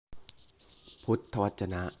พุทธวจ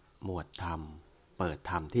นะ หมวดธรรม เปิด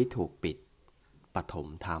ธรรมที่ถูกปิด ปฐม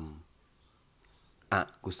ธรรม อ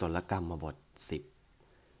กุศลกรรมบท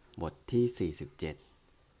 10 บทที่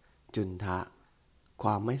 47 จุนทะ คว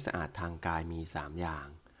ามไม่สะอาดทางกายมี3อย่าง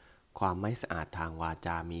ความไม่สะอาดทางวาจ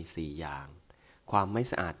ามี4อย่าง ความไม่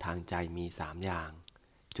สะอาดทางใจมี3อย่าง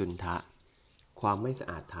จุนทะ ความไม่สะ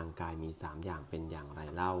อาดทางกายมี3อย่างเป็นอย่างไร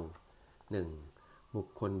เล่า 1. บุค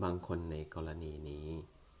คลบางคนในกรณีนี้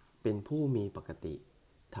เป็นผู้มีปกติ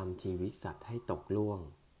ทำชีวิตสัตว์ให้ตกล่วง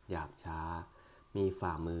หยาบช้ามี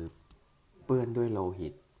ฝ่ามือเปื้อนด้วยโลหิ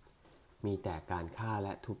ตมีแต่การฆ่าแล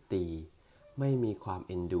ะทุบตีไม่มีความเ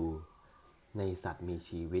อ็นดูในสัตว์มี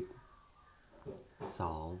ชีวิต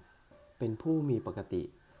 2. เป็นผู้มีปกติ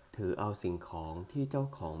ถือเอาสิ่งของที่เจ้า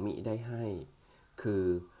ของมิได้ให้คือ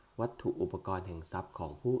วัตถุอุปกรณ์แห่งทรัพย์ขอ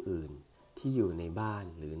งผู้อื่นที่อยู่ในบ้าน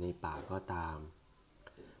หรือในป่าก็ตาม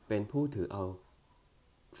เป็นผู้ถือเอา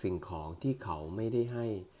สิ่งของที่เขาไม่ได้ให้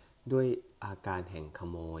ด้วยอาการแห่งข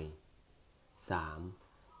โมย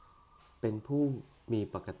 3. เป็นผู้มี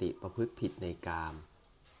ปกติประพฤติผิดในกาม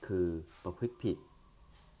คือประพฤติผิด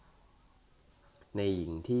ในหญิ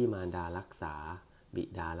งที่มารดารักษาบิ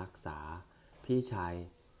ดารักษา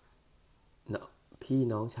พี่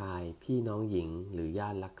น้องชายพี่น้องหญิงหรือญา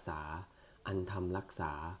ติรักษาอันธรรมรักษ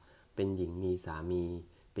าเป็นหญิงมีสามี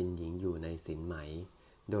เป็นหญิงอยู่ในศีลไหม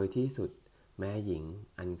โดยที่สุดแม้หญิง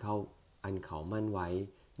อันเขามั่นไว้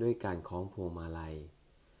ด้วยการคล้องพวงมาลัย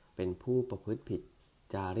เป็นผู้ประพฤติผิด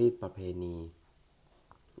จารีตประเพณี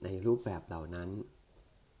ในรูปแบบเหล่านั้น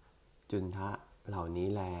จุนทะเหล่านี้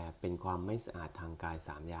แลเป็นความไม่สะอาดทางกาย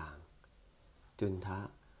3อย่างจุนทะ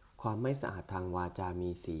ความไม่สะอาดทางวาจามี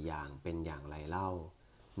4อย่างเป็นอย่างไรเล่า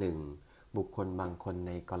 1. บุคคลบางคนใ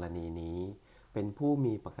นกรณีนี้เป็นผู้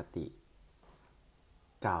มีปกติ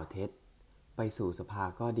กล่าวเท็จไปสู่สภา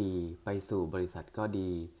ก็ดีไปสู่บริษัทก็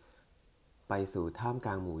ดีไปสู่ท่ามก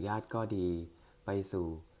ลางหมู่ญาติก็ดีไปสู่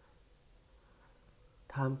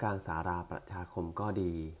ท่ามกลางสาราประชาคมก็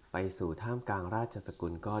ดีไปสู่ท่ามกลางราชสกุ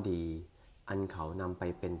ลก็ดีอันเขานำไป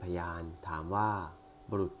เป็นพยานถามว่า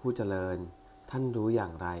บุรุษผู้เจริญท่านรู้อย่า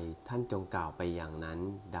งไรท่านจงกล่าวไปอย่างนั้น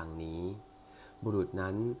ดังนี้บุรุษ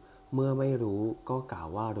นั้นเมื่อไม่รู้ก็กล่าว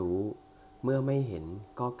ว่ารู้เมื่อไม่เห็น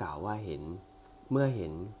ก็กล่าวว่าเห็นเมื่อเห็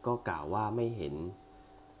นก็กล่าวว่าไม่เห็น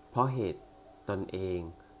เพราะเหตุตนเอง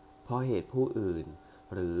เพราะเหตุผู้อื่น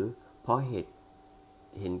หรือเพราะเหตุ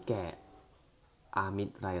เห็นแก่อามิต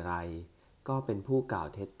รไรๆก็เป็นผู้กล่าว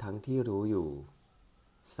เท็จทั้งที่รู้อยู่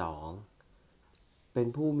 2. เป็น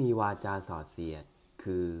ผู้มีวาจาส่อเสียด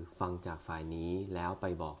คือฟังจากฝ่ายนี้แล้วไป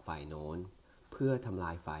บอกฝ่ายโน้นเพื่อทำล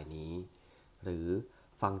ายฝ่ายนี้หรือ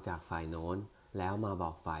ฟังจากฝ่ายโน้นแล้วมาบ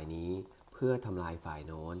อกฝ่ายนี้เพื่อทำลายฝ่าย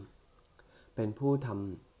โน้นเป็นผู้ท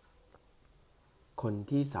ำคน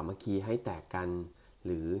ที่สามัคคีให้แตกกันห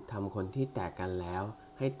รือทำคนที่แตกกันแล้ว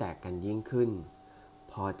ให้แตกกันยิ่งขึ้น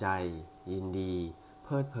พอใจยินดีเพ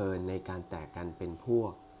ลิดเพลินในการแตกกันเป็นพว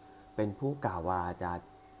กเป็นผู้กล่าววาจา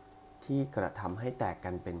ที่กระทำให้แตกกั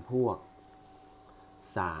นเป็นพวก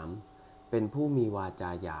 3. เป็นผู้มีวาจ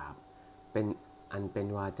าหยาบเป็น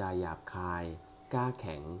วาจาหยาบคายกล้าแ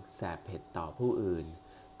ข็งแสบเผ็ดต่อผู้อื่น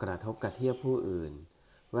กระทบกระเทียบผู้อื่น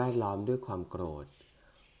แวดล้อมด้วยความโกรธ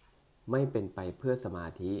ไม่เป็นไปเพื่อสมา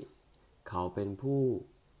ธิเขาเป็นผู้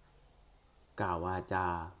กล่าววาจา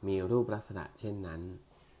มีรูปลักษณะเช่นนั้น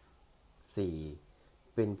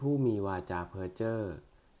 4. เป็นผู้มีวาจาเพ้อเจ้อ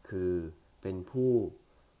คือเป็นผู้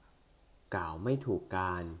กล่าวไม่ถูกก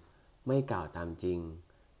ารไม่กล่าวตามจริง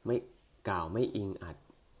ไม่กล่าวไม่อิงอัด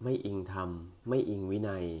ไม่อิงธรรมไม่อิงวิ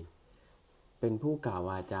นัยเป็นผู้กล่าว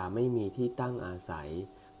วาจาไม่มีที่ตั้งอาศัย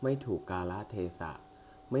ไม่ถูกกาลเทศะ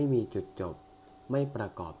ไม่มีจุดจบไม่ประ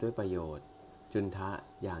กอบด้วยประโยชน์จุนทะ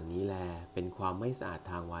อย่างนี้แลเป็นความไม่สะอาด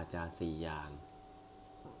ทางวาจา4อย่าง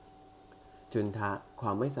จุนทะคว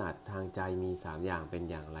ามไม่สะอาดทางใจมี3อย่างเป็น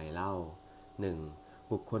อย่างไรเล่า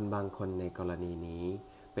 1. บุคคลบางคนในกรณีนี้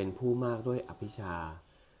เป็นผู้มากด้วยอภิชา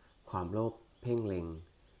ความโลภเพ่งเล็ง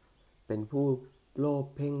เป็นผู้โลภ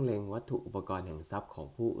เพ่งเล็งวัตถุอุปกรณ์แห่งทรัพย์ของ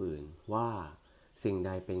ผู้อื่นว่าสิ่งใด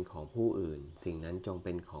เป็นของผู้อื่นสิ่งนั้นจงเ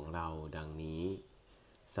ป็นของเราดังนี้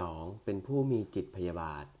 2. เป็นผู้มีจิตพยาบ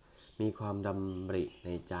าทมีความดำริใน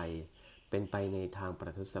ใจเป็นไปในทางปร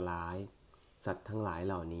ะทุษร้ายสัตว์ทั้งหลายเ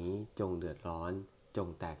หล่านี้จงเดือดร้อนจง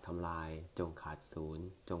แตกทำลายจงขาดสูญ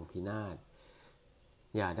จงพินาศ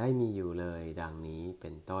อย่าได้มีอยู่เลยดังนี้เป็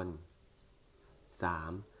นต้น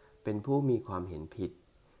 3. เป็นผู้มีความเห็นผิด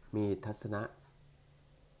มีทัศนะ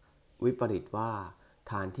วิปริตว่า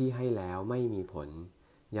ทานที่ให้แล้วไม่มีผล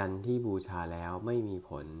ยันที่บูชาแล้วไม่มี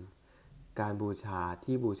ผลการบูชา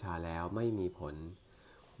ที่บูชาแล้วไม่มีผล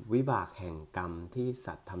วิบากแห่งกรรมที่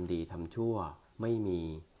สัตว์ทำดีทำชั่วไม่มี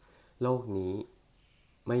โลกนี้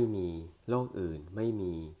ไม่มีโลกอื่นไม่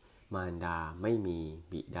มีมารดาไม่มี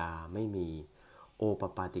บิดาไม่มีโอป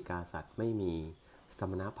ปาติกาสัตว์ไม่มีส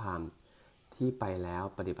มณพราหมณ์ที่ไปแล้ว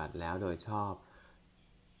ปฏิบัติแล้วโดยชอบ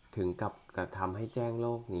ถึงกับกระทำให้แจ้งโล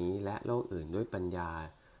กนี้และโลกอื่นด้วยปัญญา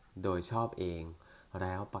โดยชอบเองแ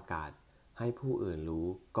ล้วประกาศให้ผู้อื่นรู้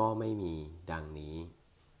ก็ไม่มีดังนี้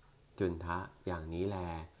จุนทะอย่างนี้แล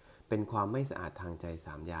เป็นความไม่สะอาดทางใจส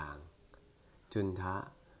ามอย่างจุนทะ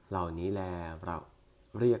เหล่านี้แลเรา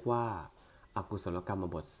เรียกว่าอกุศลกรรม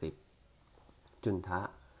บท10จุนทะ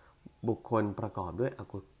บุคคลประกอบด้วย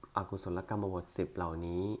อกุศลกรรมบท10เหล่า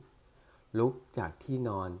นี้ลุกจากที่น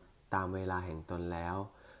อนตามเวลาแห่งตนแล้ว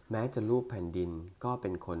แม้จะลูบแผ่นดินก็เป็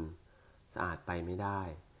นคนสะอาดไปไม่ได้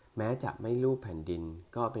แม้จะไม่ลูบแผ่นดิน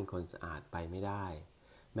ก็เป็นคนสะอาดไปไม่ได้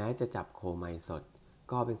แม้จะจับโคไมสด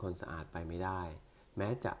ก็เป็นคนสะอาดไปไม่ได้แม้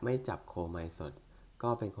จะไม่จับโคไมสดก็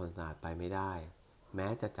เป็นคนสะอาดไปไม่ได้แม้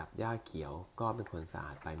จะจับหญ้าเขียวก็เป็นคนสะอ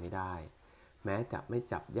าดไปไม่ได้แม้จะไม่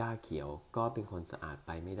จับหญ้าเขียวก็เป็นคนสะอาดไ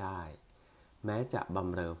ปไม่ได้แม้จะบ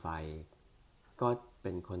ำเรอไฟก็เ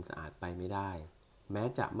ป็นคนสะอาดไปไม่ได้แม้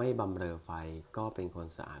จะไม่บำเรอไฟก็เป็นคน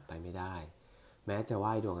สะอาดไปไม่ได้แม้จะไห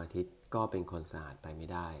ว้ดวงอาทิตย์ก็เป็นคนสะอาดไปไม่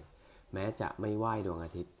ได้แม้จะไม่ไหว้ดวงอ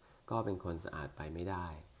าทิตย์ก็เป็นคนสะอาดไปไม่ได้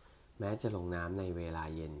แม้จะลงน้ำในเวลา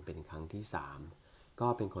เย็นเป็นครั้งที่3ก็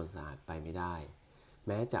เป็นคนสะอาดไปไม่ได้แ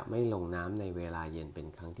ม้จะไม่ลงน้ำในเวลาเย็นเป็น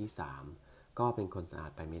ครั้งที่3ก็เป็นคนสะอา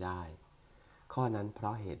ดไปไม่ได้ข้อนั้นเพร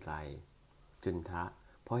าะเหตุไรจุนทะ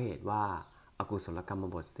เพราะเหตุว่าอกุศลกรรม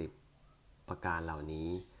บท10ประการเหล่านี้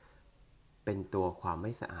เป็นตัวความไ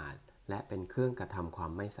ม่สะอาดและเป็นเครื่องกระทำควา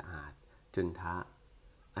มไม่สะอาดจุนทะ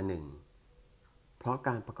อันหนึ่งเพราะก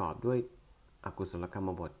ารประกอบด้วยอกุศลกรรม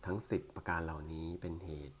บททั้ง10ประการเหล่านี้เป็นเห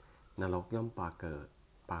ตุนรกย่อมปร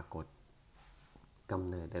ากฏกำ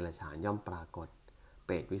เนิดเดรัจฉานย่อมปรากฏเป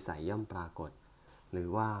รตวิสัยย่อมปรากฏหรือ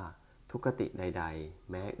ว่าทุกขติใดๆ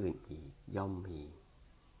แม้อื่นอีกย่อมมี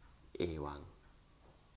เอวัง